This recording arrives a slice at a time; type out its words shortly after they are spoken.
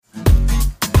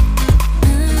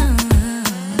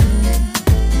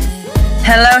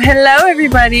Hello,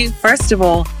 everybody. First of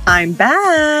all, I'm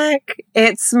back.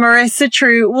 It's Marissa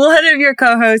True, one of your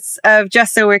co-hosts of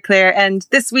Just So We're Clear. And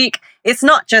this week, it's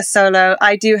not just solo.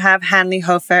 I do have Hanley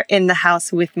Hofer in the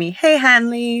house with me. Hey,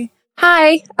 Hanley.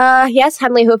 Hi. Yes,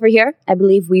 Hanley Hofer here. I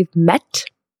believe we've met.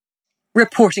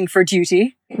 Reporting for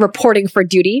duty. Reporting for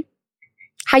duty.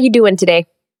 How you doing today?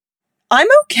 I'm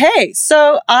okay.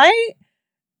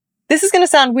 This is going to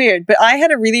sound weird, but I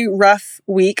had a really rough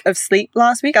week of sleep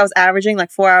last week. I was averaging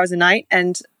like 4 hours a night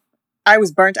and I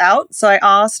was burnt out. So I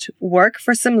asked work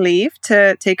for some leave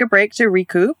to take a break to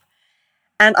recoup.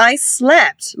 And I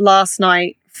slept last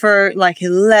night for like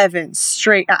 11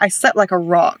 straight. I slept like a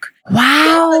rock.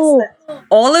 Wow.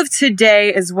 All of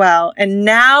today as well. And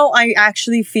now I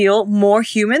actually feel more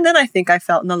human than I think I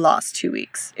felt in the last 2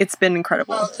 weeks. It's been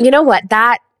incredible. You know what?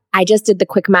 I just did the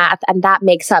quick math and that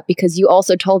makes up because you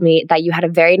also told me that you had a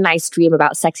very nice dream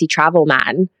about sexy travel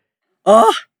man.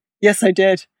 Oh, yes, I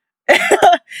did.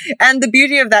 And the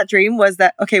beauty of that dream was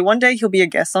that, okay, one day he'll be a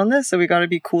guest on this, so we got to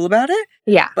be cool about it.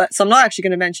 Yeah. So I'm not actually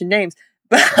going to mention names.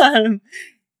 But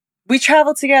we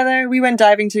traveled together. We went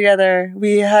diving together.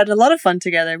 We had a lot of fun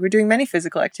together. We're doing many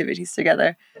physical activities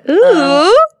together.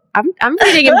 Ooh. I'm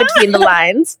reading in between the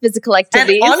lines, physical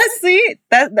activities. And honestly,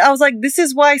 I was like, this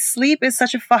is why sleep is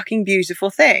such a fucking beautiful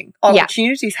thing.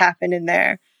 Opportunities happen in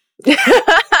there.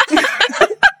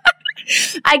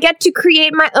 I get to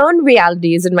create my own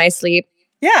realities in my sleep.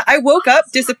 Yeah, I woke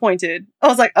up disappointed. I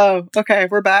was like, oh, okay,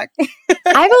 we're back.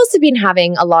 I've also been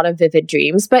having a lot of vivid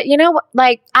dreams, but you know,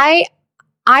 like I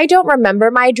don't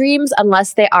remember my dreams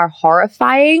unless they are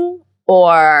horrifying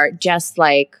or just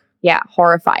like, yeah,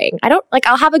 horrifying.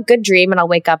 I'll have a good dream and I'll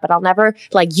wake up and I'll never,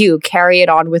 like you, carry it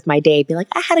on with my day. Be like,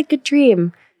 I had a good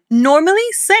dream. Normally,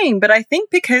 same. But I think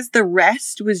because the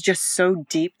rest was just so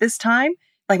deep this time,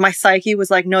 like my psyche was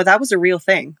like, no, that was a real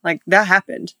thing. Like that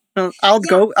happened.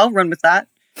 I'll run with that.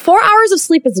 4 hours of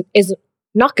sleep is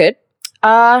not good.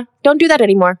 Don't do that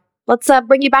anymore. Let's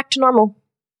bring you back to normal.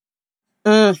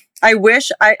 I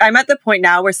wish I'm at the point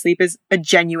now where sleep is a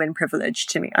genuine privilege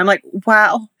to me. I'm like,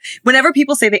 wow. Whenever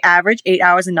people say they average 8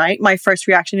 hours a night, my first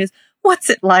reaction is, what's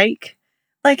it like?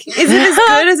 Like, is it as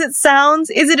good as it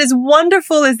sounds? Is it as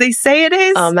wonderful as they say it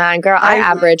is? Oh man, girl, I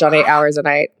average on 8 hours a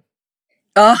night.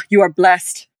 Oh, you are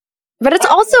blessed. But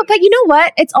you know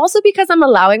what? It's also because I'm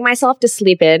allowing myself to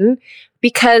sleep in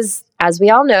because, as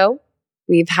we all know,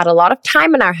 we've had a lot of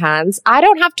time in our hands. I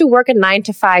don't have to work a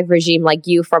 9-to-5 regime like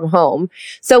you from home.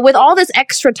 So with all this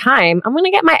extra time, I'm going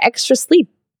to get my extra sleep.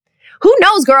 Who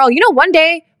knows, girl? You know, one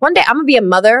day I'm going to be a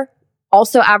mother,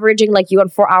 also averaging like you on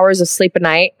 4 hours of sleep a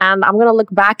night. And I'm going to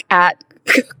look back at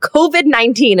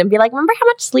COVID-19 and be like, remember how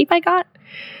much sleep I got?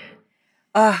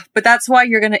 But that's why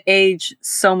you're going to age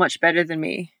so much better than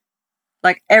me.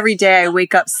 Like every day I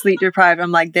wake up sleep deprived.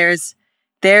 I'm like, there's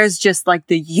just like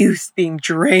the youth being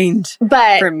drained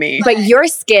from me. But your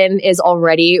skin is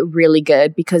already really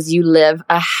good because you live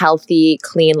a healthy,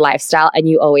 clean lifestyle and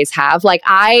you always have. Like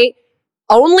I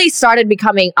only started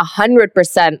becoming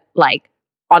 100% like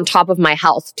on top of my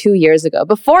health 2 years ago.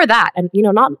 Before that, and you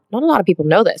know, not a lot of people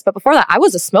know this, but before that, I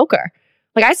was a smoker.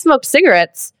 Like I smoked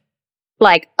cigarettes,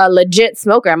 like a legit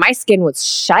smoker. My skin was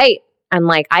shite. And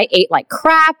like I ate like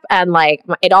crap and like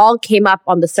it all came up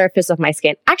on the surface of my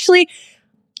skin. Actually,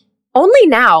 only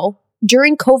now,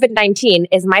 during COVID-19,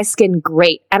 is my skin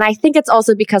great. And I think it's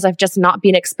also because I've just not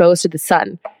been exposed to the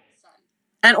sun.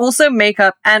 And also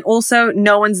makeup. And also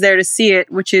no one's there to see it,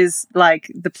 which is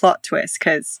like the plot twist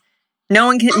because no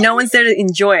one's there to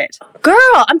enjoy it.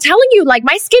 Girl, I'm telling you, like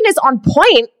my skin is on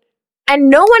point and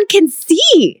no one can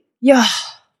see. Yeah,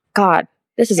 God.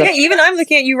 Even I'm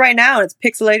looking at you right now and it's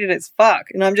pixelated as fuck.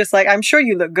 And I'm just like, I'm sure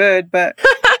you look good, but...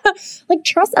 I'm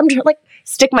trying to like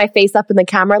stick my face up in the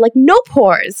camera, like no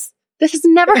pores. This has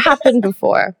never happened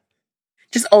before.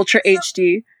 Just ultra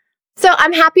HD. So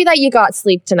I'm happy that you got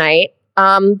sleep tonight.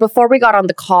 Before we got on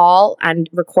the call and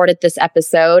recorded this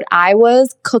episode, I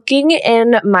was cooking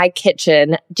in my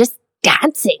kitchen, just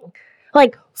dancing.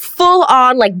 Like full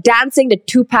on, like dancing to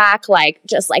Tupac, like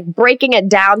just like breaking it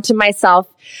down to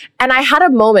myself. And I had a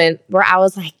moment where I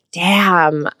was like,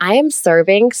 damn, I am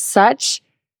serving such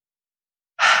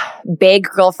big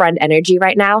girlfriend energy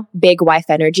right now, big wife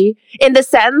energy, in the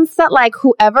sense that like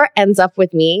whoever ends up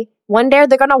with me, one day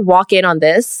they're going to walk in on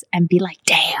this and be like,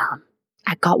 damn,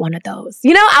 I got one of those.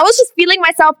 You know, I was just feeling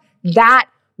myself that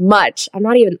much. I'm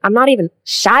not even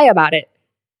shy about it.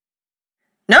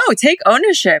 No, take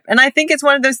ownership. And I think it's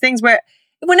one of those things where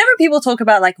whenever people talk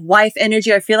about like wife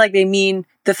energy, I feel like they mean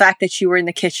the fact that you were in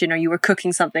the kitchen or you were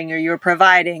cooking something or you were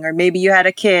providing or maybe you had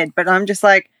a kid. But I'm just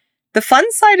like, the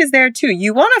fun side is there too.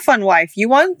 You want a fun wife. You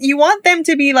want them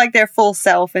to be like their full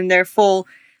self and their full,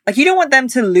 like, you don't want them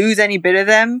to lose any bit of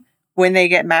them when they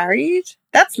get married.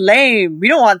 That's lame. We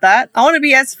don't want that. I want to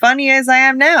be as funny as I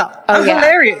am now. I'm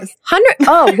hilarious.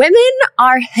 Women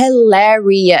are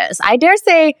hilarious. I dare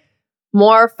say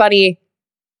more funny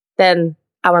than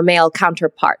our male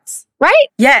counterparts, right?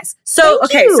 Yes. So,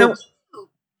 so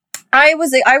I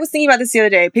was thinking about this the other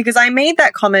day because I made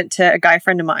that comment to a guy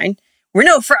friend of mine. We're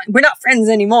not friends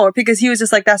anymore, because he was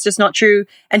just like, that's just not true.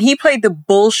 And he played the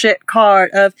bullshit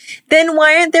card of, then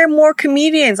why aren't there more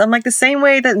comedians? I'm like, the same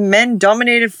way that men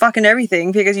dominated fucking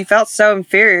everything because you felt so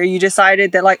inferior. You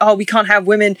decided that like, oh, we can't have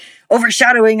women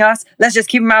overshadowing us. Let's just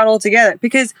keep them out altogether.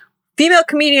 Because female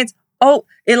comedians,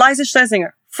 Eliza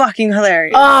Schlesinger, fucking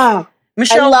hilarious. Oh,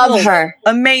 Michelle I love Wolf, her.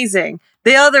 Amazing.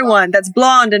 The other one that's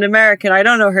blonde and American, I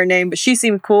don't know her name, but she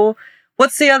seemed cool.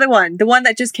 What's the other one? The one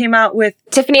that just came out with...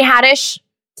 Tiffany Haddish.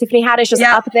 Tiffany Haddish is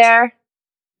up there.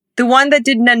 The one that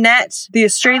did Nanette, the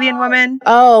Australian woman.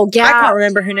 Oh, yeah. I can't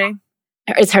remember her name.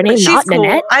 Is her name not cool.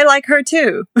 Nanette? I like her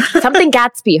too. Something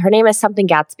Gatsby. Her name is something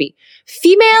Gatsby.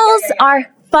 Females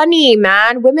are funny,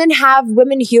 man. Women have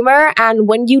women humor, and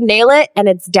when you nail it and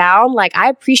it's down, like, I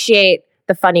appreciate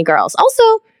the funny girls. Also,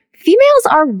 females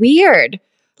are weird.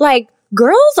 Like,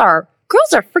 girls are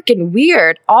freaking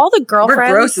weird. All the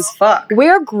girlfriends. We're gross as fuck.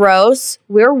 We're gross.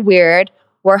 We're weird.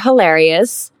 We're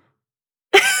hilarious.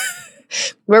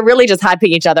 We're really just hyping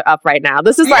each other up right now.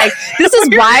 This is why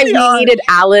we needed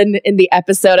Alan in the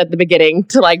episode at the beginning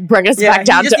to like bring us back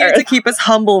down to earth. To keep us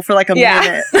humble for like a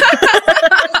minute.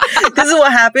 This is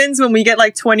what happens when we get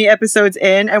like 20 episodes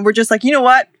in and we're just like, you know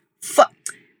what? Fuck.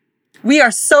 We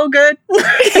are so good.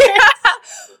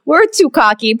 We're too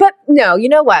cocky, but no, you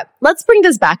know what? Let's bring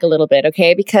this back a little bit,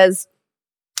 okay? Because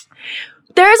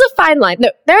there is a fine line.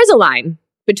 No, there is a line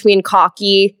between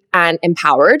cocky and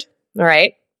empowered, all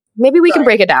right? Maybe we can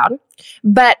break it down.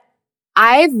 But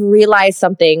I've realized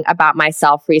something about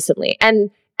myself recently,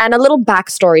 and a little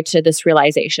backstory to this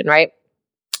realization, right?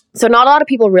 So not a lot of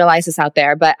people realize this out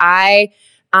there, but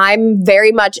I'm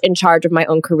very much in charge of my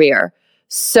own career.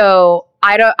 So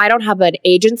I don't have an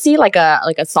agency, like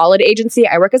a solid agency.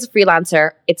 I work as a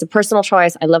freelancer. It's a personal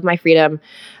choice. I love my freedom.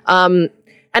 And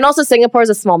also Singapore is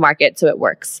a small market, so it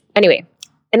works. Anyway,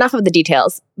 enough of the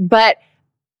details. But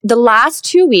the last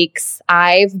 2 weeks,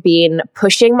 I've been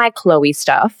pushing my Chloe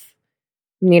stuff.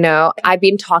 You know, I've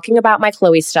been talking about my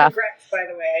Chloe stuff. Congrats, by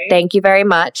the way. Thank you very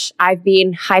much. I've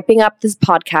been hyping up this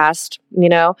podcast. You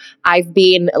know, I've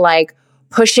been like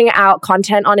pushing out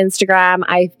content on Instagram.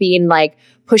 I've been like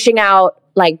pushing out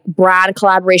like brand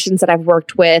collaborations that I've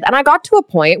worked with. And I got to a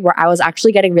point where I was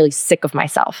actually getting really sick of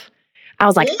myself. I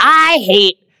was like, I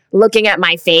hate looking at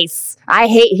my face. I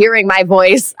hate hearing my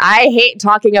voice. I hate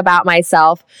talking about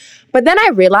myself. But then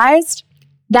I realized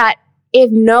that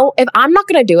if I'm not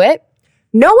going to do it,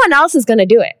 no one else is going to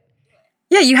do it.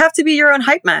 Yeah, you have to be your own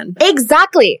hype man.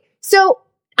 Exactly. So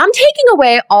I'm taking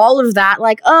away all of that,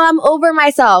 like, oh, I'm over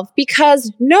myself,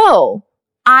 because no,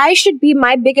 I should be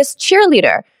my biggest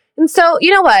cheerleader. And so,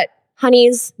 you know what,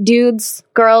 honeys, dudes,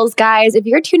 girls, guys, if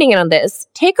you're tuning in on this,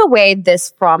 take away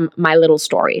this from my little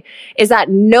story, is that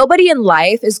nobody in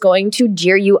life is going to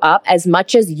cheer you up as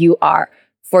much as you are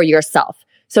for yourself.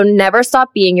 So never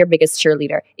stop being your biggest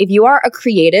cheerleader. If you are a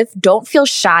creative, don't feel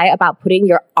shy about putting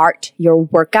your art, your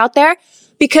work out there,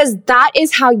 because that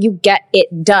is how you get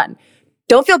it done.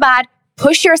 Don't feel bad,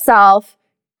 push yourself,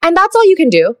 and that's all you can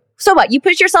do. So what? You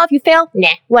push yourself, you fail? Nah,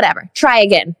 whatever. Try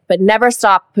again, but never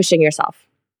stop pushing yourself.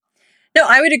 No,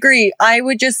 I would agree. I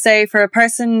would just say for a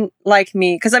person like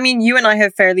me, because I mean, you and I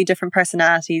have fairly different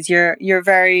personalities. You're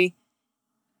very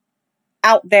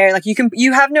out there. Like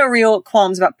you have no real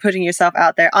qualms about putting yourself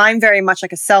out there. I'm very much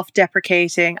like a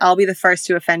self-deprecating. I'll be the first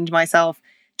to offend myself.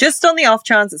 Just on the off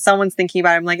chance that someone's thinking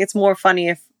about it, I'm like, it's more funny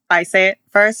if I say it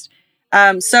first.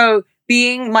 So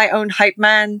being my own hype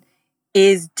man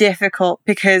is difficult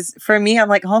because for me, I'm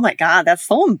like, oh my God, that's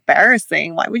so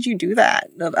embarrassing. Why would you do that?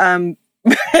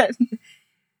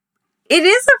 It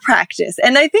is a practice.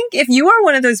 And I think if you are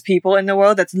one of those people in the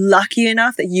world that's lucky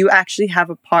enough that you actually have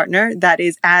a partner that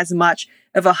is as much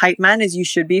of a hype man as you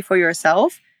should be for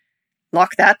yourself,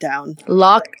 lock that down.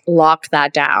 Lock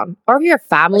that down. Or if your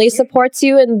family supports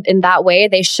you in that way,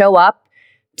 they show up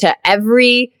to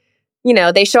every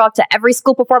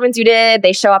school performance you did.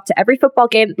 They show up to every football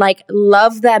game. Like,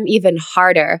 love them even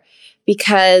harder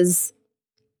because,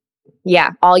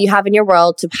 yeah, all you have in your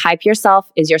world to hype yourself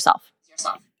is yourself.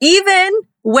 Even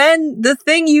when the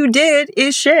thing you did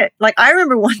is shit. Like, I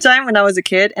remember one time when I was a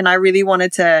kid and I really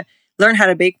wanted to learn how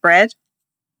to bake bread.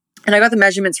 And I got the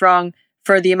measurements wrong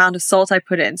for the amount of salt I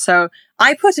put in. So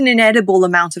I put an inedible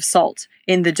amount of salt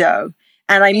in the dough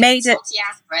and I made it. Salty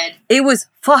ass bread. It was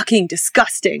fucking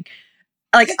disgusting.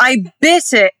 Like I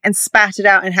bit it and spat it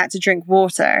out and had to drink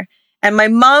water. And my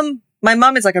mum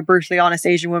is like a brutally honest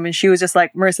Asian woman. She was just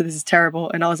like, Marissa, this is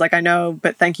terrible. And I was like, I know,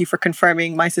 but thank you for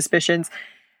confirming my suspicions.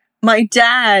 My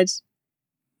dad,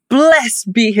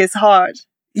 blessed be his heart,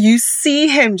 you see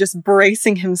him just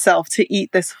bracing himself to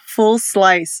eat this full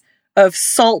slice of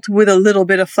salt with a little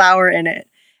bit of flour in it.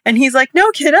 And he's like,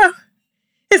 no, kiddo,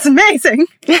 it's amazing.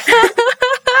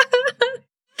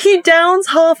 He downs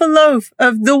half a loaf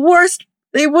of the worst.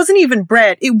 It wasn't even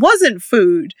bread. It wasn't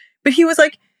food. But he was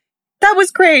like, that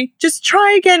was great. Just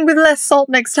try again with less salt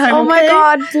next time. Oh okay? my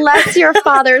God. Bless your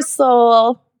father's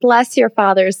soul. Bless your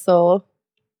father's soul.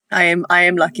 I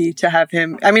am lucky to have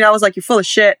him. I mean, I was like, you're full of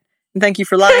shit. And thank you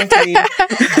for lying to me.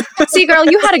 See, girl,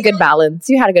 you had a good balance.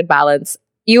 You had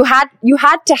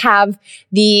to have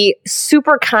the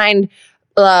super kind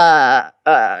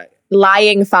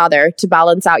lying father to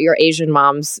balance out your Asian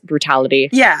mom's brutality.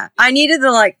 Yeah, I needed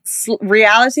the like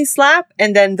reality slap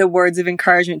and then the words of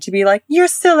encouragement to be like, you're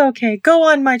still okay. Go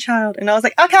on, my child. And I was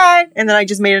like, okay. And then I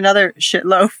just made another shit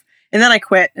loaf. And then I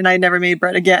quit and I never made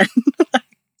bread again.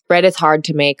 Bread is hard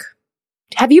to make.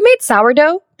 Have you made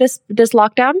sourdough this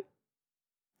lockdown?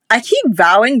 I keep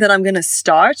vowing that I'm going to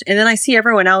start. And then I see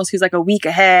everyone else who's like a week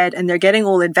ahead and they're getting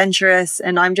all adventurous.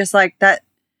 And I'm just like, that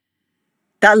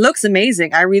looks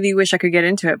amazing. I really wish I could get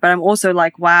into it. But I'm also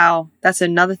like, wow, that's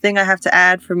another thing I have to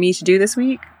add for me to do this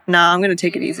week. No, I'm going to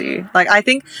take it easy. Like, I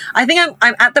think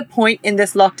I'm at the point in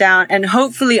this lockdown and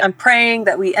hopefully I'm praying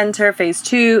that we enter phase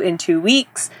 2 in 2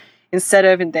 weeks instead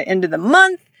of in the end of the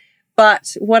month.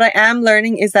 But what I am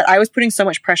learning is that I was putting so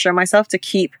much pressure on myself to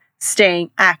keep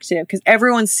staying active because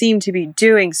everyone seemed to be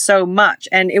doing so much.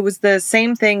 And it was the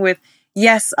same thing with,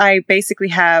 yes, I basically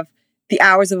have the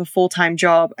hours of a full-time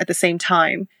job at the same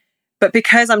time. But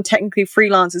because I'm technically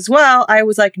freelance as well, I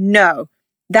was like, no,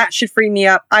 that should free me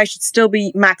up. I should still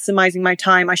be maximizing my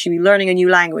time. I should be learning a new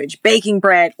language, baking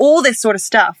bread, all this sort of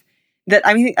stuff. That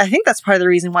I think that's part of the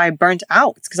reason why I burnt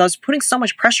out. It's because I was putting so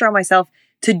much pressure on myself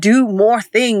to do more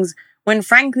things when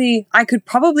frankly, I could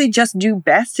probably just do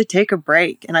best to take a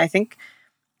break. And I think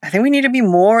we need to be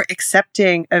more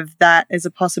accepting of that as a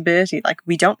possibility. Like,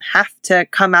 we don't have to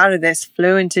come out of this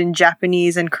fluent in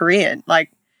Japanese and Korean.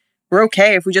 Like, we're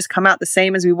okay if we just come out the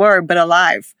same as we were, but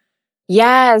alive.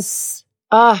 Yes.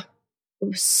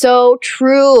 So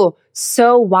true.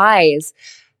 So wise.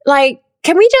 Like,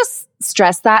 can we just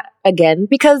stress that again?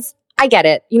 Because I get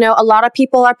it. You know, a lot of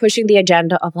people are pushing the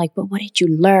agenda of like, but what did you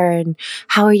learn?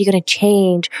 How are you going to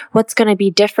change? What's going to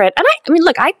be different? And I mean,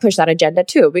 look, I push that agenda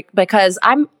too, because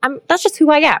I'm that's just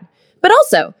who I am. But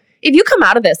also, if you come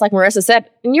out of this, like Marissa said,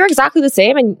 and you're exactly the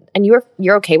same and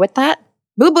you're okay with that,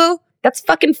 boo-boo, that's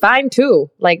fucking fine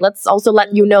too. Like, let's also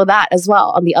let you know that as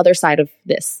well on the other side of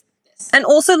this. And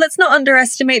also, let's not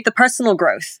underestimate the personal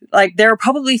growth. Like, there are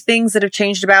probably things that have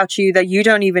changed about you that you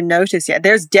don't even notice yet.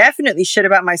 There's definitely shit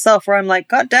about myself where I'm like,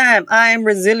 God damn, I am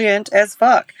resilient as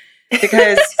fuck.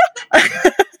 Because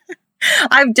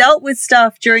I've dealt with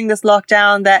stuff during this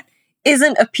lockdown that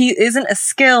isn't a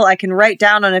skill I can write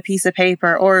down on a piece of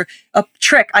paper or a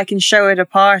trick I can show at a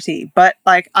party. But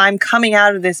like, I'm coming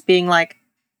out of this being like,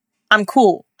 I'm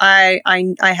cool. I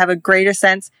have a greater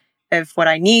sense of what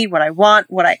I need, what I want,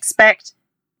 what I expect.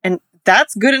 And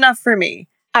that's good enough for me.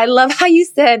 I love how you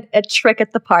said a trick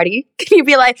at the party. Can you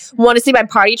be like, want to see my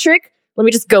party trick? Let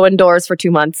me just go indoors for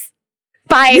 2 months.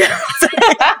 Bye.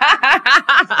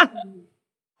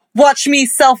 Watch me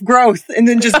self-growth and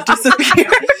then just disappear.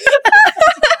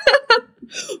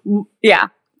 Yeah,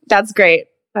 that's great.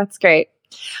 That's great.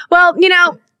 Well, you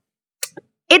know,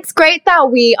 it's great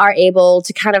that we are able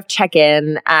to kind of check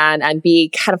in and be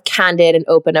kind of candid and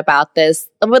open about this.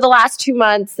 Over the last 2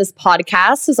 months, this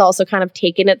podcast has also kind of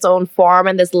taken its own form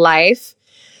in this life.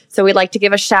 So we'd like to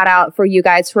give a shout out for you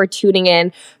guys who are tuning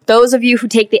in. Those of you who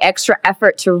take the extra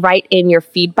effort to write in your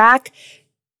feedback,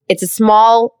 it's a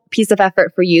small piece of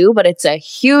effort for you, but it's a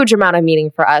huge amount of meaning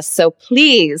for us. So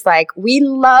please, like, we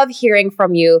love hearing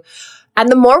from you. And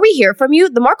the more we hear from you,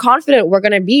 the more confident we're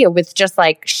going to be with just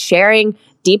like sharing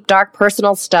deep, dark,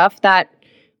 personal stuff that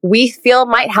we feel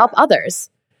might help others.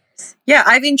 Yeah,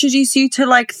 I've introduced you to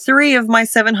like 3 of my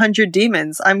 700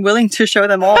 demons. I'm willing to show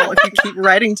them all if you keep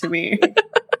writing to me.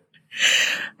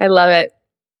 I love it.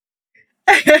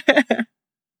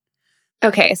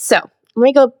 Okay, so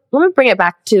let me bring it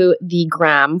back to the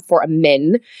gram for a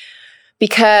min,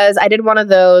 because I did one of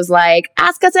those like,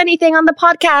 ask us anything on the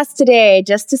podcast today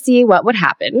just to see what would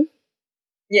happen.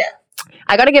 Yeah.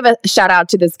 I got to give a shout out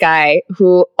to this guy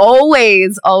who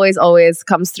always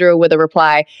comes through with a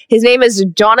reply. His name is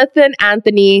Jonathan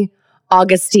Anthony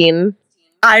Augustine.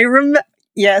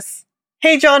 Yes.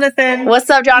 Hey, Jonathan. What's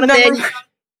up, Jonathan?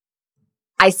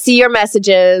 I see your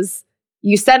messages.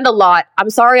 You send a lot. I'm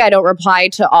sorry I don't reply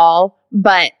to all,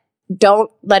 but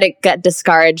don't let it get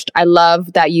discouraged. I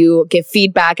love that you give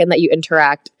feedback and that you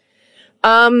interact.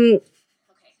 I'm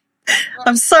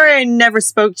sorry I never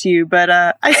spoke to you, but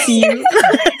I see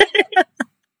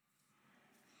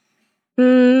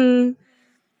you.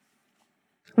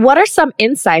 What are some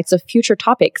insights of future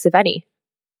topics, if any?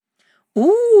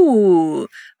 Ooh,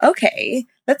 okay.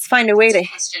 Let's find a way to...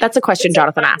 That's a question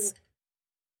Jonathan asked.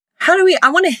 I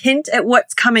want to hint at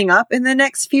what's coming up in the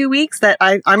next few weeks that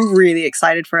I'm really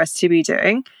excited for us to be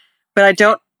doing, but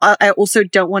I also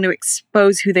don't want to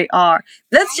expose who they are.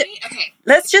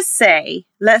 Let's just say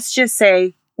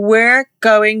we're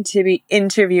going to be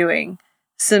interviewing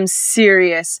some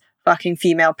serious fucking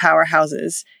female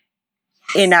powerhouses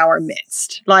in our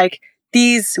midst. Like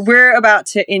we're about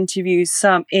to interview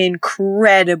some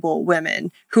incredible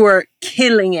women who are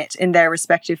killing it in their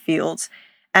respective fields.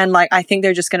 And I think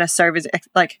they're just going to serve as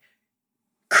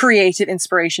creative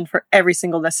inspiration for every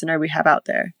single listener we have out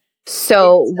there.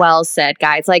 So well said,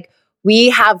 guys. We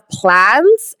have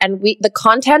plans, and the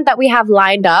content that we have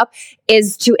lined up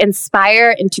is to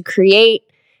inspire and to create.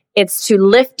 It's to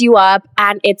lift you up,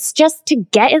 and it's just to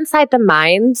get inside the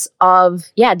minds of,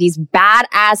 these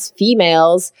badass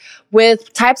females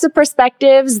with types of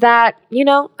perspectives that,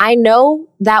 I know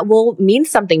that will mean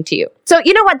something to you. So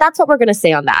you know what? That's what we're going to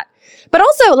say on that. But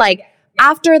also,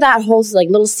 after that whole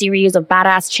little series of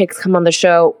badass chicks come on the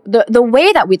show, the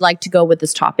way that we'd like to go with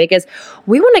this topic is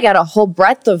we want to get a whole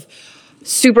breadth of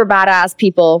super badass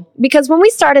people. Because when we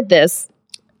started this,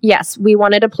 yes, we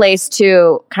wanted a place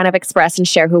to kind of express and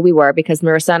share who we were, because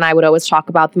Marissa and I would always talk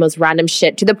about the most random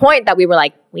shit to the point that we were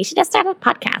like, we should just start a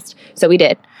podcast. So we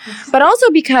did. But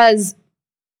also because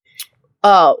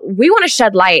we want to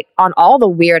shed light on all the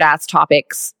weird ass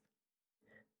topics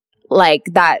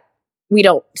that we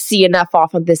don't see enough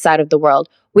off on this side of the world.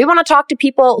 We want to talk to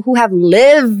people who have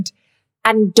lived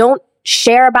and don't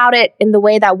share about it in the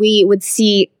way that we would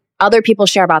see other people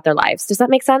share about their lives. Does that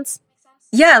make sense?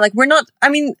 Yeah,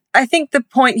 I think the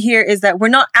point here is that we're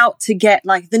not out to get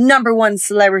the number one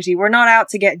celebrity. We're not out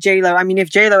to get J-Lo. If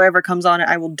J-Lo ever comes on it,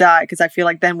 I will die, because I feel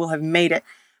like then we'll have made it.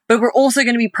 But we're also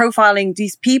going to be profiling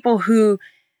these people who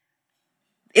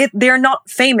they're not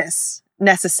famous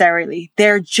necessarily.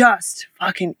 They're just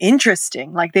fucking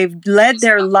interesting. They've led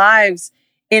their lives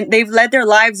in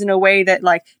a way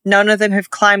that none of them have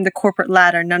climbed the corporate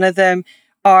ladder. None of them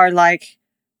are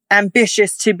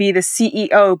ambitious to be the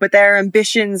CEO, but their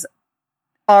ambitions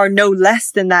are no less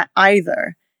than that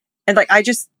either. And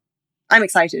I'm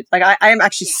excited. I am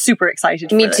actually super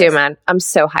excited. Me too, man. I'm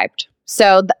so hyped.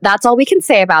 So that's all we can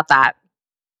say about that.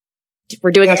 We're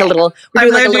doing a little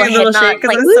shake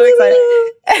because I'm so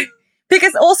excited.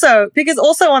 Because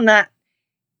also on that,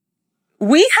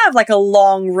 we have a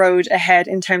long road ahead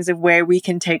in terms of where we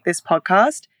can take this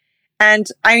podcast. And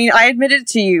I admitted it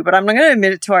to you, but I'm not going to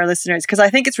admit it to our listeners because I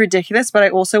think it's ridiculous, but I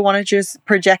also want to just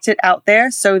project it out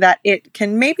there so that it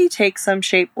can maybe take some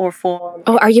shape or form.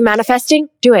 Oh, are you manifesting?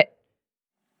 Do it.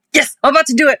 Yes, I'm about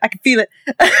to do it. I can feel it.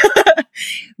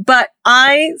 But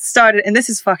I started, and this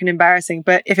is fucking embarrassing,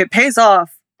 but if it pays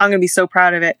off, I'm going to be so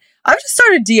proud of it. I've just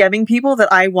started DMing people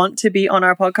that I want to be on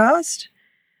our podcast.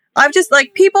 I've just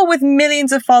people with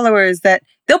millions of followers that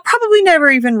they'll probably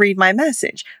never even read my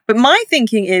message. But my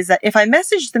thinking is that if I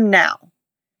message them now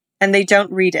and they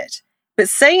don't read it, but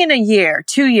say in a year,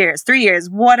 2 years, 3 years,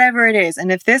 whatever it is,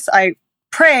 and if this, I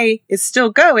pray, is still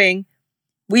going,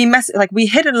 we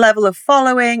hit a level of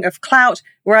following, of clout,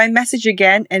 where I message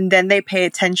again and then they pay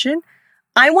attention.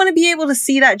 I want to be able to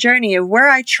see that journey of where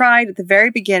I tried at the very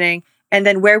beginning and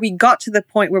then where we got to the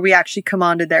point where we actually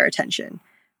commanded their attention.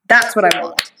 That's what I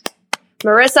want.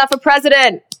 Marissa for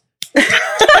president.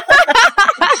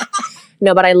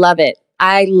 No, but I love it.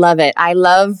 I love it. I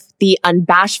love the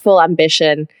unbashful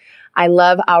ambition. I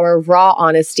love our raw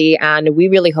honesty, and we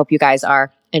really hope you guys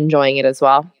are enjoying it as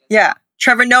well. Yeah.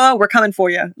 Trevor Noah, we're coming for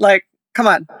you. Come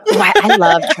on. Oh, I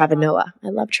love Trevor Noah. I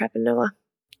love Trevor Noah.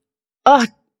 Oh,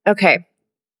 okay.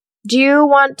 Do you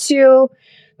want to...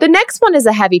 The next one is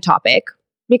a heavy topic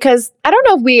because I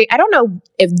don't know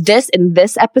if in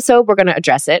this episode we're going to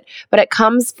address it, but it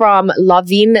comes from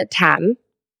Lavine Tan.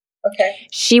 Okay.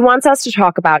 She wants us to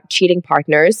talk about cheating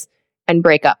partners and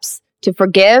breakups, to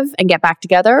forgive and get back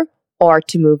together or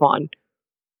to move on.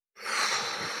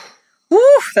 Woo,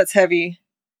 that's heavy.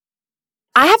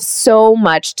 I have so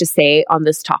much to say on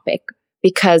this topic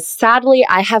because sadly,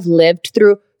 I have lived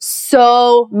through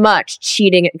so much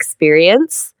cheating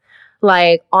experience.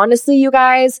 Like, honestly, you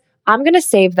guys, I'm going to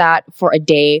save that for a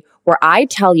day where I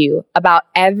tell you about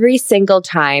every single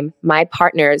time my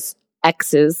partner's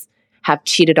exes have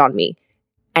cheated on me.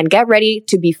 And get ready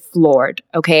to be floored,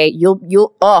 okay?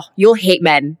 You'll hate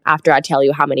men after I tell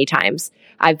you how many times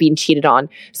I've been cheated on.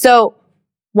 So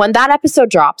when that episode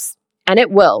drops, and it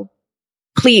will,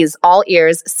 please, all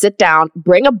ears, sit down,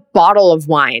 bring a bottle of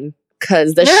wine,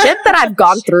 because the shit that I've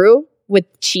gone through with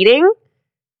cheating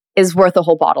is worth a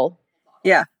whole bottle.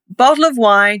 Yeah. Bottle of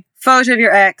wine, photo of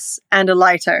your ex, and a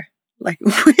lighter. Like,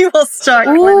 we will start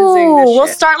cleansing this shit. We'll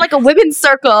start like a women's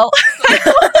circle.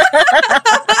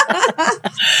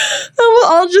 We'll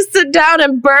all just sit down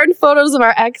and burn photos of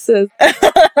our exes.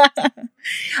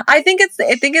 I think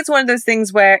it's one of those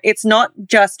things where it's not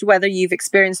just whether you've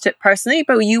experienced it personally,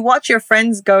 but you watch your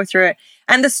friends go through it.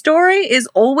 And the story is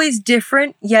always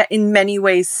different, yet in many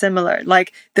ways similar.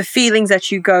 Like the feelings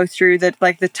that you go through, that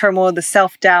like the turmoil, the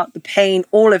self-doubt, the pain,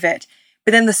 all of it.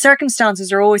 But then the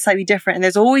circumstances are always slightly different. And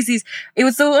there's always it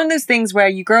was one of those things where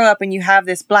you grow up and you have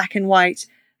this black and white,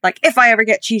 like, if I ever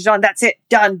get cheated on, that's it,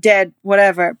 done, dead,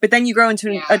 whatever. But then you grow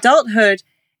into adulthood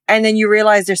and then you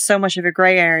realize there's so much of a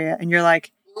gray area. And you're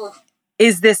like,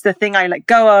 is this the thing I let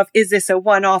go of? Is this a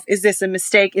one-off? Is this a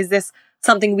mistake? Is this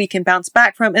something we can bounce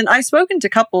back from? And I've spoken to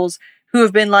couples who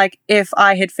have been like, if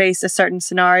I had faced a certain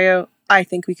scenario, I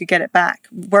think we could get it back.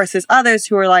 Versus others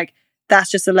who are like, that's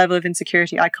just a level of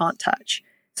insecurity I can't touch.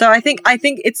 So I think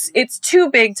it's too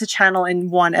big to channel in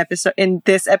one episode, in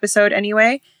this episode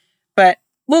anyway, but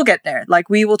we'll get there. Like,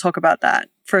 we will talk about that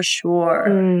for sure.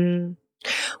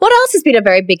 What else has been a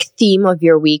very big theme of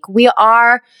your week? We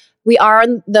are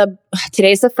on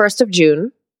today's the 1st of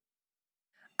June.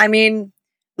 I mean,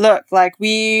 look, like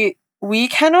we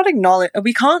can't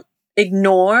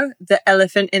ignore the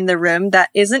elephant in the room that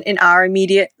isn't in our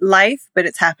immediate life, but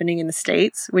it's happening in the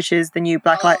States, which is the new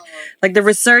like the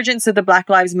resurgence of the Black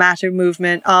Lives Matter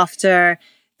movement after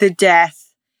the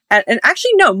death and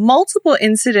actually multiple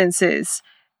incidences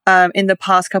in the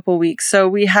past couple of weeks. So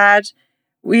we had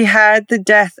the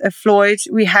death of Floyd.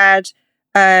 We had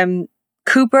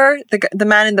Cooper, the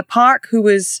man in the park who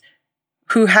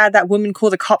had that woman call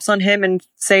the cops on him and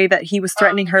say that he was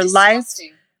threatening her life.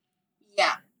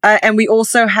 Yeah. And we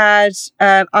also had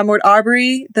Ahmaud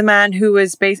Arbery, the man who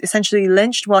was essentially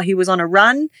lynched while he was on a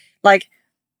run. Like,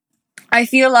 I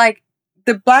feel like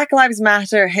the Black Lives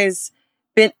Matter has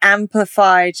been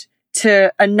amplified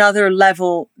to another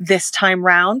level this time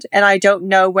round. And I don't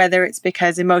know whether it's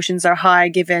because emotions are high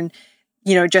given,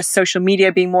 just social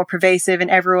media being more pervasive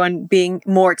and everyone being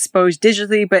more exposed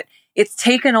digitally, but it's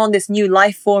taken on this new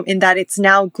life form in that it's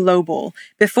now global.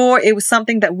 Before, it was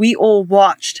something that we all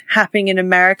watched happening in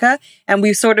America and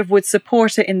we sort of would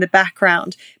support it in the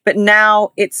background. But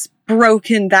now it's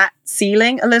broken that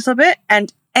ceiling a little bit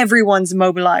and everyone's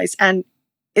mobilized and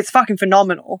it's fucking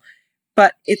phenomenal.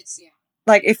 But it's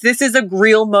like, if this is a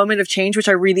real moment of change, which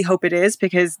I really hope it is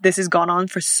because this has gone on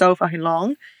for so fucking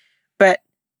long, but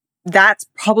that's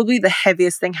probably the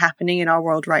heaviest thing happening in our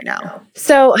world right now.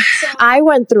 So I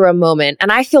went through a moment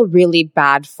and I feel really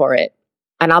bad for it.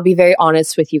 And I'll be very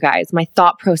honest with you guys. My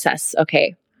thought process,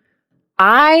 okay.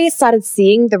 I started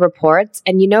seeing the reports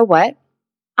and you know what?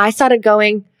 I started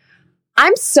going,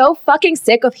 I'm so fucking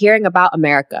sick of hearing about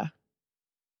America.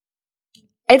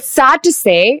 It's sad to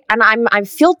say, and I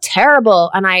feel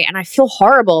terrible and I feel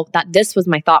horrible that this was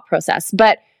my thought process,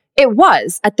 but it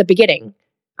was at the beginning.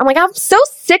 I'm like, I'm so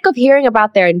sick of hearing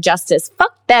about their injustice.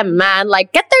 Fuck them, man.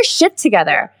 Like, get their shit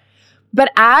together. But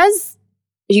as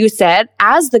you said,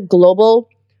 as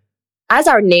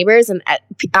our neighbors and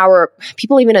our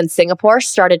people even in Singapore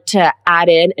started to add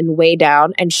in and weigh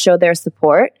down and show their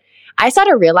support, I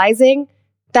started realizing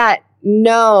that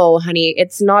no, honey,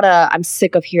 it's not I'm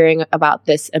sick of hearing about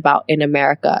in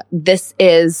America. This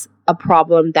is a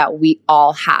problem that we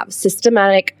all have.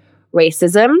 Systematic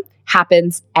racism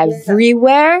happens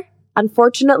everywhere,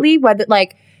 unfortunately, whether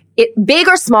like it big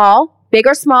or small,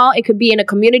 it could be in a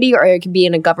community or it could be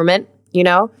in a government,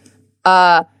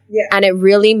 and it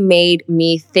really made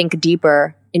me think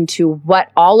deeper into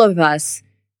what all of us,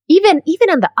 even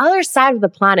on the other side of the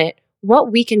planet,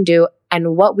 what we can do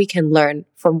and what we can learn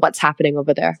from what's happening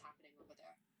over there.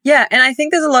 Yeah, and I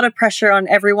think there's a lot of pressure on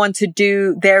everyone to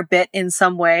do their bit in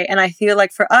some way, and I feel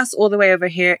like for us all the way over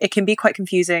here, it can be quite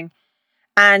confusing.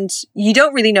 And you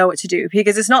don't really know what to do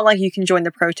because it's not like you can join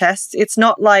the protests. It's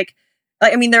not like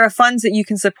I mean, there are funds that you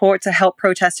can support to help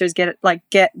protesters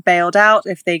get bailed out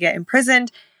if they get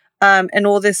imprisoned, and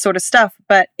all this sort of stuff.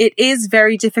 But it is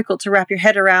very difficult to wrap your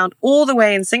head around all the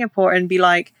way in Singapore and be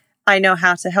like, I know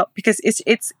how to help, because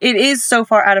it is so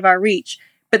far out of our reach.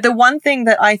 But the one thing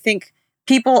that I think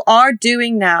people are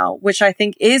doing now, which I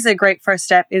think is a great first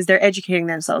step, is they're educating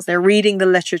themselves. They're reading the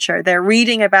literature. They're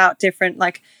reading about different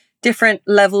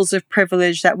levels of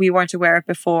privilege that we weren't aware of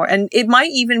before. And it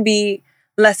might even be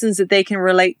lessons that they can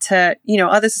relate to,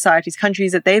 other societies,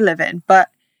 countries that they live in. But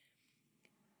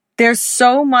there's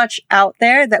so much out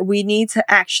there that we need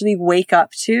to actually wake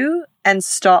up to and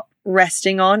stop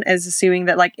resting on as assuming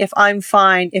that, like, if I'm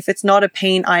fine, if it's not a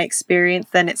pain I experience,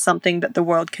 then it's something that the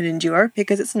world can endure,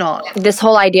 because it's not. This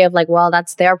whole idea of like, well,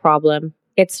 that's their problem.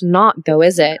 It's not though,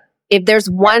 is it? If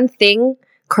there's one thing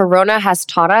Corona has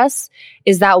taught us,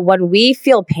 is that when we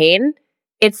feel pain,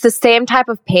 it's the same type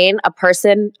of pain a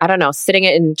person, I don't know, sitting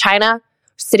in China,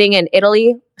 sitting in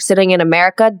Italy, sitting in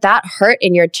America, that hurt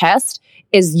in your chest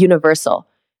is universal.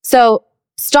 So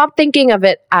stop thinking of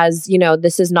it as,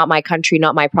 this is not my country,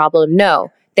 not my problem.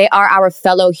 No, they are our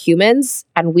fellow humans,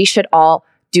 and we should all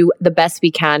do the best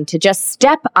we can to just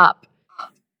step up.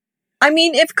 I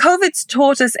mean, if COVID's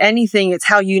taught us anything, it's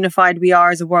how unified we are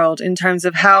as a world in terms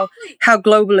of how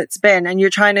global it's been. And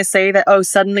you're trying to say that, oh,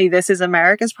 suddenly this is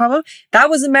America's problem. That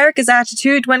was America's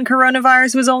attitude when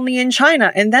coronavirus was only in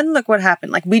China. And then look what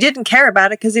happened. Like, we didn't care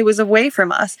about it because it was away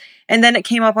from us. And then it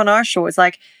came up on our shores.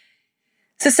 Like,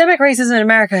 systemic racism in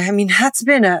America, I mean,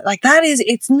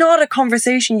 it's not a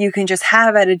conversation you can just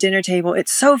have at a dinner table.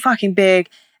 It's so fucking big,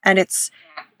 and it's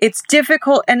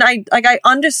difficult. And I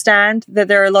understand that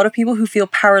there are a lot of people who feel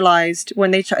paralyzed when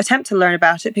they attempt to learn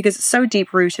about it, because it's so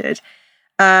deep rooted.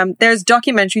 There's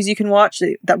documentaries you can watch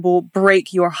that will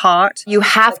break your heart. You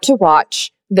have to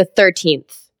watch The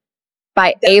 13th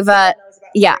by Ava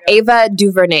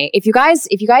DuVernay. If you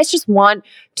guys just want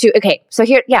to, okay, so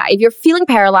here, if you're feeling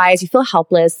paralyzed, you feel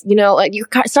helpless, you're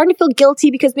starting to feel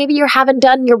guilty because maybe you haven't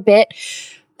done your bit.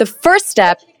 The first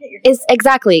step is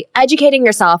exactly educating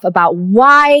yourself about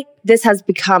why this has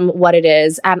become what it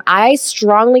is. And I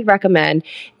strongly recommend,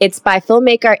 it's by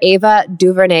filmmaker Ava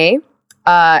DuVernay.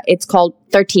 It's called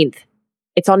 13th.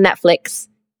 It's on Netflix.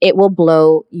 It will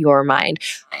blow your mind.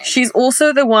 She's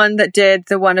also the one that did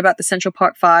the one about the Central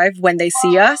Park 5, When They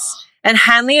See Us. And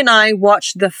Hanley and I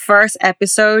watched the first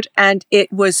episode, and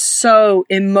it was so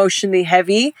emotionally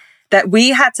heavy that we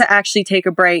had to actually take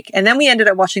a break. And then we ended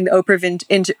up watching the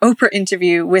Oprah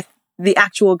interview with the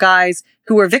actual guys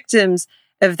who were victims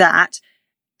of that.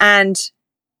 And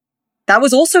that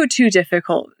was also too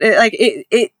difficult.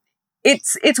 It's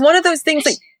one of those things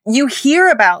that you hear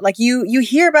about, like you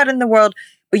hear about in the world,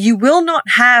 but you will not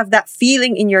have that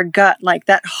feeling in your gut, like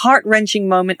that heart-wrenching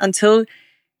moment, until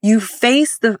you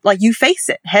face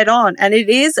it head on. And it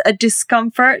is a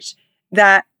discomfort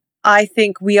that I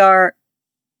think we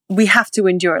have to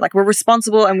endure. Like, we're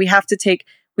responsible, and we have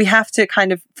to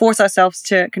kind of force ourselves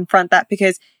to confront that,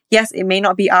 because yes, it may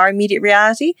not be our immediate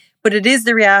reality, but it is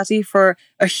the reality for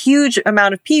a huge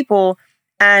amount of people.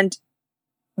 And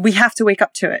we have to wake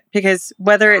up to it, because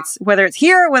whether it's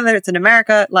here, whether it's in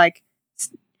America, like,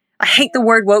 I hate the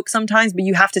word woke sometimes, but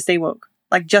you have to stay woke.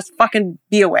 Like, just fucking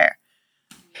be aware.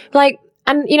 Like,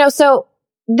 and so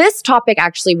this topic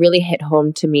actually really hit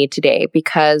home to me today,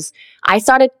 because I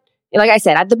started, like I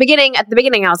said, at the beginning,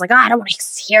 I was like, I don't want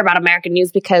to hear about American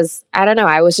news, because I don't know,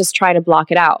 I was just trying to block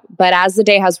it out. But as the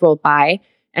day has rolled by,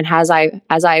 and as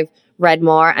I've read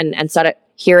more and started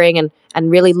hearing and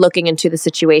really looking into the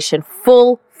situation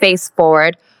full face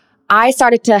forward, I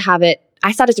started to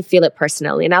feel it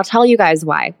personally. And I'll tell you guys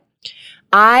why.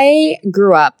 I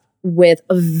grew up with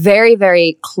a very,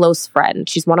 very close friend.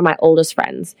 She's one of my oldest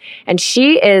friends. And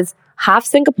she is half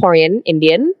Singaporean,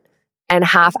 Indian, and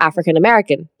half African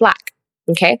American, Black.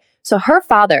 Okay? So her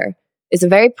father is a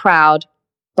very proud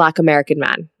Black American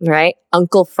man, right?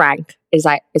 Uncle Frank is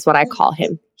what I call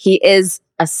him. He is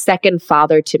a second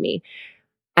father to me.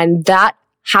 And that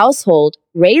household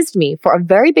raised me for a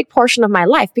very big portion of my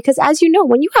life, because as you know,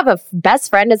 when you have a best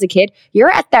friend as a kid,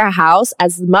 you're at their house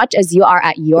as much as you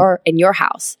are in your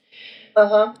house.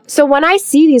 Uh-huh. So when I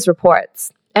see these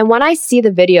reports, and when I see the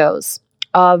videos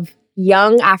of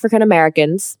young African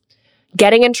Americans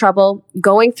getting in trouble,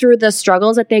 going through the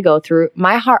struggles that they go through,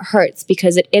 my heart hurts,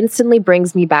 because it instantly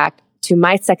brings me back to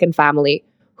my second family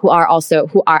who are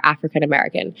African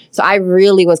American. So I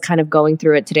really was kind of going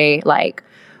through it today, like,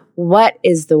 what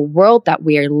is the world that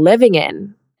we are living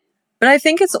in? But I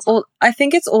think it's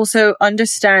also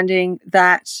understanding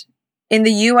that in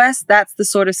the US, that's the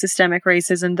sort of systemic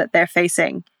racism that they're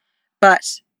facing.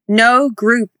 But no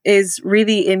group is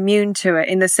really immune to it.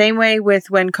 In the same way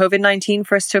with when COVID-19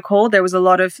 first took hold, there was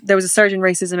a surge in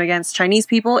racism against Chinese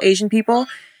people, Asian people.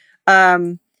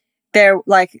 There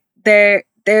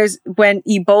when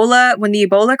the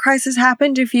Ebola crisis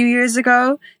happened a few years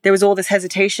ago, there was all this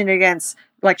hesitation against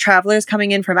like travelers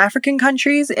coming in from African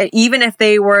countries, even if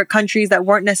they were countries that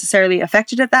weren't necessarily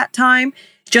affected at that time,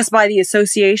 just by the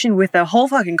association with the whole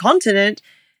fucking continent,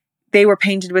 they were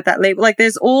painted with that label. Like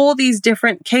there's all these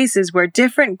different cases where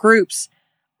different groups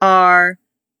are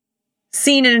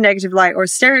seen in a negative light or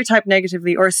stereotyped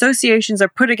negatively, or associations are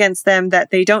put against them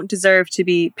that they don't deserve to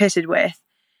be pitted with.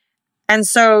 And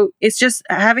so it's just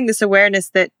having this awareness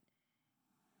that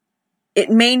it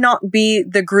may not be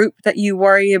the group that you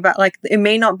worry about. Like it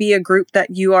may not be a group that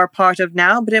you are part of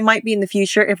now, but it might be in the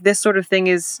future if this sort of thing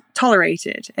is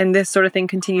tolerated and this sort of thing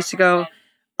continues to go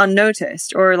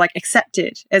unnoticed or like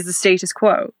accepted as the status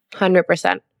quo.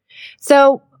 100%.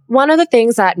 So one of the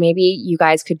things that maybe you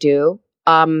guys could do,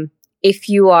 if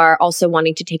you are also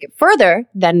wanting to take it further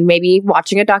than maybe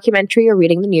watching a documentary or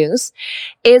reading the news,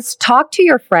 is talk to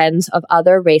your friends of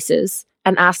other races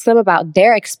and ask them about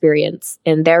their experience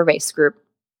in their race group.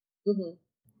 Mm-hmm.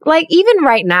 Like even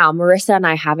right now, Marissa and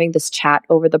I having this chat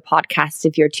over the podcast,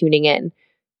 if you're tuning in,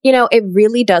 you know, it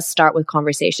really does start with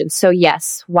conversations. So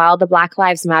yes, while the Black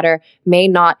Lives Matter may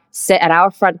not sit at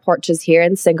our front porches here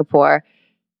in Singapore,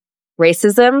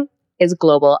 racism is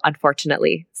global,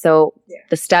 unfortunately. So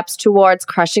the steps towards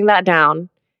crushing that down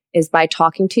is by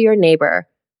talking to your neighbor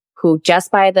who just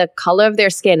by the color of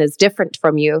their skin is different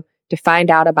from you to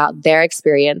find out about their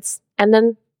experience and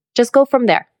then just go from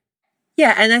there.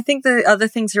 Yeah, and I think the other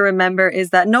thing to remember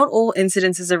is that not all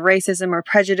incidences of racism or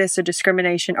prejudice or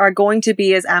discrimination are going to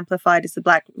be as amplified as the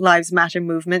Black Lives Matter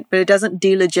movement, but it doesn't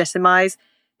delegitimize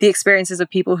the experiences of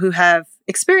people who have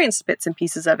experienced bits and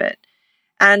pieces of it.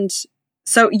 And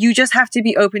so you just have to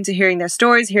be open to hearing their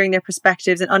stories, hearing their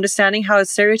perspectives, and understanding how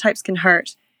stereotypes can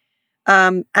hurt.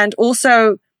 And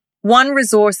also, one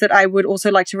resource that I would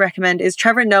also like to recommend is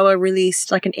Trevor Noah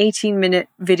released like an 18-minute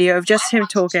video of just him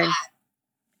talking.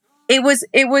 It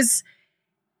was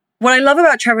what I love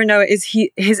about Trevor Noah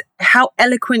is how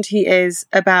eloquent he is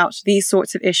about these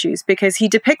sorts of issues, because he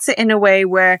depicts it in a way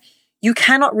where you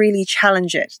cannot really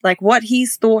challenge it. Like what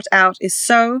he's thought out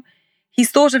is he's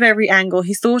thought of every angle,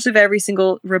 he's thought of every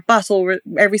single rebuttal,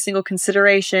 every single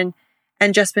consideration,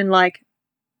 and just been like,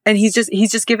 and he's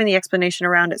just given the explanation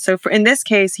around it. So in this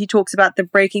case, he talks about the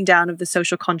breaking down of the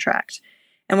social contract.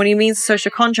 And when he means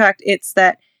social contract, it's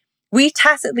that we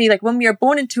tacitly, like when we are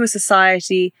born into a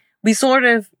society, we sort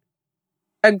of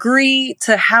agree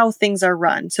to how things are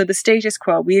run. So the status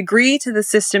quo, we agree to the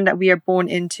system that we are born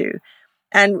into.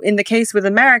 And in the case with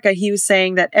America, he was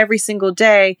saying that every single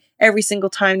day, every single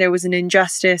time there was an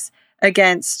injustice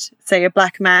against, say, a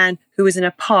black man who was in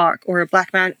a park, or a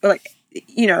black man, like,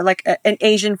 you know, like an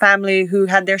Asian family who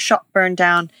had their shop burned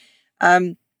down.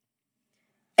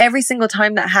 Every single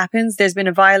time that happens, there's been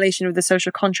a violation of the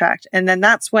social contract. And then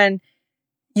that's when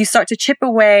you start to chip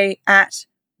away at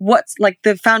what's like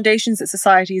the foundations that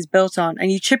society is built on.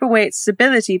 And you chip away its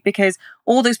stability, because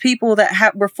all those people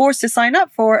that were forced to sign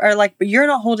up for are like, but you're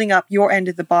not holding up your end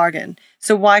of the bargain.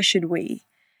 So why should we?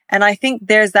 And I think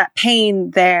there's that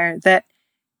pain there that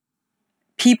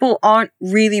people aren't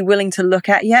really willing to look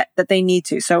at yet, that they need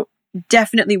to. So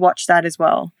definitely watch that as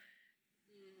well.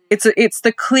 It's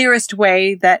the clearest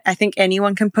way that I think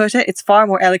anyone can put it. It's far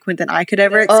more eloquent than I could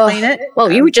ever explain it.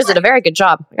 Well, you just did a very good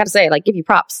job. I got to say, like, give you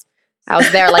props. I was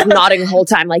there, like, nodding the whole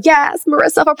time, like, yes,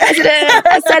 Marissa for president.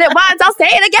 I said it once, I'll say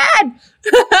it again.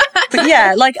 But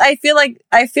yeah, like, I feel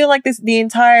like the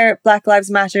entire Black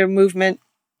Lives Matter movement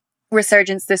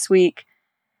resurgence this week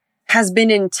has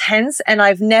been intense, and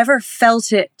I've never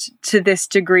felt it to this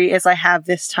degree as I have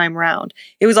this time round.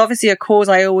 It was obviously a cause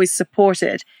I always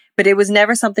supported, but it was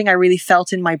never something I really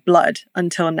felt in my blood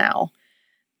until now.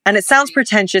 And it sounds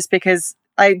pretentious, because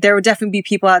there will definitely be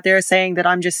people out there saying that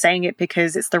I'm just saying it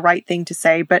because it's the right thing to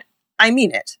say, but I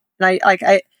mean it.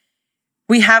 And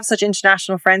we have such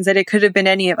international friends that it could have been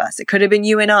any of us. It could have been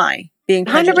you and I being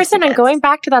 100%. And going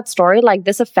back to that story, like,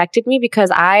 this affected me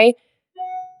because I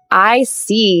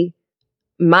see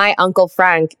my Uncle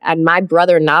Frank and my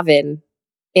brother Navin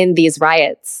in these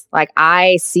riots. Like,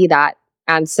 I see that.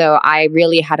 And so I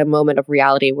really had a moment of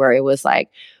reality where it was like,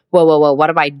 whoa, what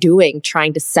am I doing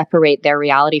trying to separate their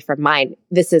reality from mine?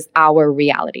 This is our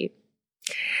reality.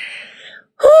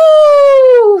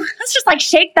 Ooh, let's just like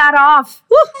shake that off.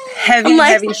 Woo. Heavy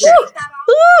shit.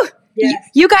 Yes.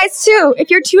 You guys too, if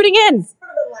you're tuning in.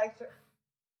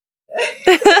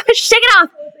 Shake it off.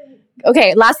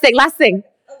 Okay, last thing.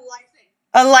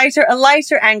 A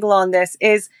lighter angle on this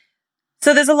is,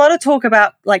 so there's a lot of talk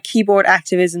about like keyboard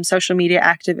activism, social media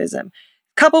activism.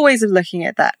 couple ways of looking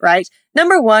at that, right?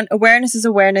 Number one, awareness is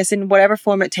awareness in whatever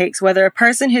form it takes, whether a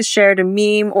person has shared a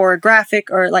meme or a graphic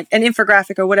or like an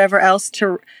infographic or whatever else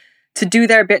to do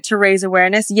their bit to raise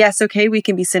awareness. Yes, okay, we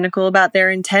can be cynical about their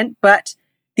intent, but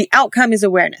the outcome is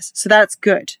awareness. So that's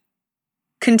good.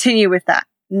 Continue with that.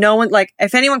 No one, like,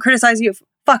 if anyone criticizes you,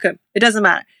 fuck them. It doesn't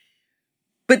matter.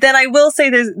 But then I will say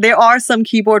there are some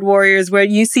keyboard warriors where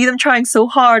you see them trying so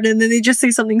hard and then they just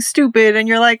say something stupid and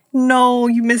you're like, no,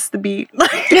 you missed the beat.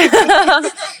 Let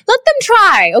them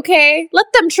try, okay?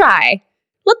 Let them try.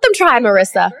 Let them try,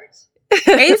 Marissa.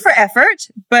 A for effort,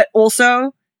 but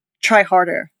also try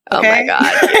harder. Okay? Oh my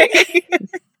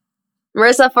God.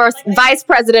 Marissa for vice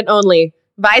president only.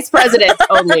 Vice president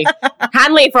only.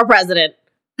 Hanley for president.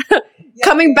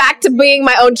 Coming back to being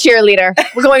my own cheerleader.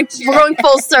 We're going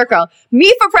full circle.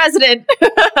 Me for president.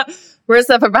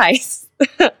 Marissa for vice.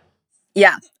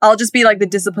 Yeah. I'll just be like the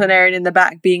disciplinarian in the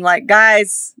back being like,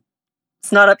 guys,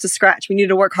 it's not up to scratch. We need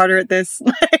to work harder at this.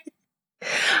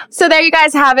 So there you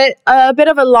guys have it. A bit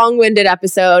of a long-winded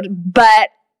episode, but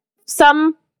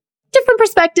some different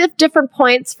perspective, different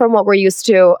points from what we're used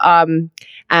to.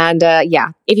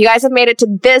 If you guys have made it to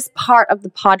this part of the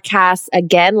podcast,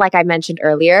 again, like I mentioned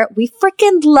earlier, we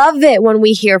freaking love it when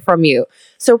we hear from you.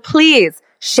 So please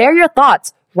share your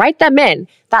thoughts, write them in.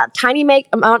 That tiny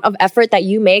amount of effort that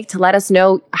you make to let us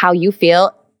know how you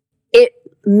feel, it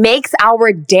makes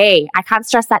our day. I can't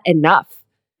stress that enough.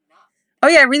 Oh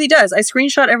yeah, it really does. I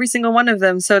screenshot every single one of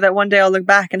them so that one day I'll look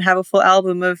back and have a full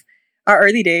album of our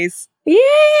early days. Yay!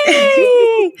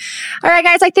 All right,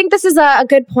 guys, I think this is a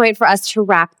good point for us to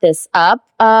wrap this up.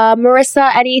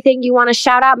 Marissa, anything you want to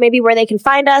shout out? Maybe where they can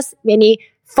find us? Any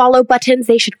follow buttons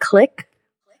they should click?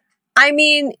 I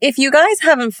mean, if you guys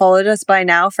haven't followed us by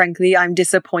now, frankly, I'm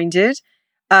disappointed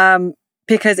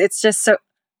because it's just so...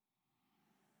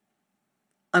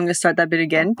 I'm going to start that bit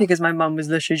again because my mum was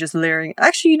literally just leering.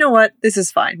 Actually, you know what? This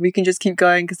is fine. We can just keep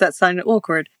going because that sounded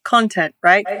awkward. Content,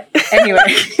 right? Anyway.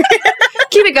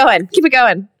 Keep it going. Keep it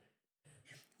going.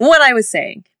 What I was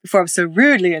saying before I was so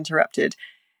rudely interrupted.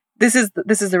 This is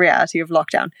the reality of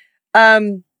lockdown.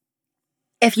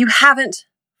 If you haven't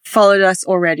followed us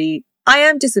already, I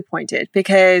am disappointed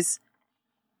because,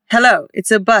 hello,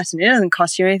 it's a button. It doesn't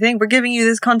cost you anything. We're giving you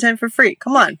this content for free.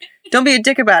 Come on. Don't be a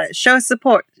dick about it. Show us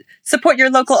support. Support your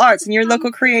local arts and your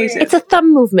local creators. It's a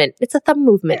thumb movement. It's a thumb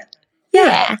movement.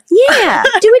 Yeah. Do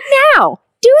it now.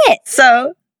 Do it.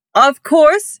 So, of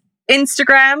course,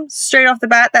 Instagram, straight off the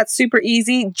bat, that's super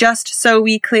easy. Just so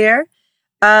we clear.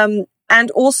 And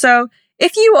also,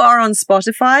 if you are on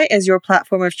Spotify as your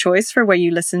platform of choice for where you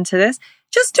listen to this,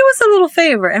 just do us a little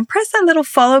favor and press that little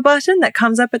follow button that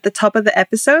comes up at the top of the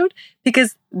episode,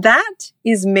 because that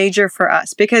is major for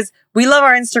us, because we love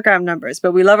our Instagram numbers,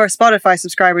 but we love our Spotify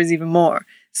subscribers even more.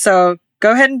 So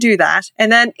go ahead and do that. And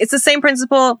then it's the same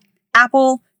principle,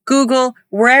 Apple, Google,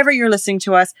 wherever you're listening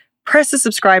to us, press the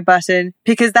subscribe button,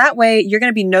 because that way you're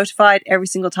going to be notified every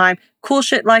single time cool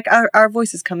shit like our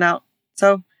voices come out.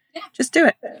 So just do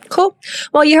it. Cool.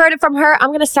 Well, you heard it from her.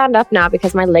 I'm going to stand up now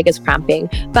because my leg is cramping.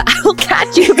 But I will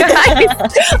catch you guys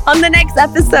on the next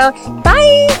episode.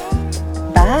 Bye.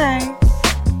 Bye.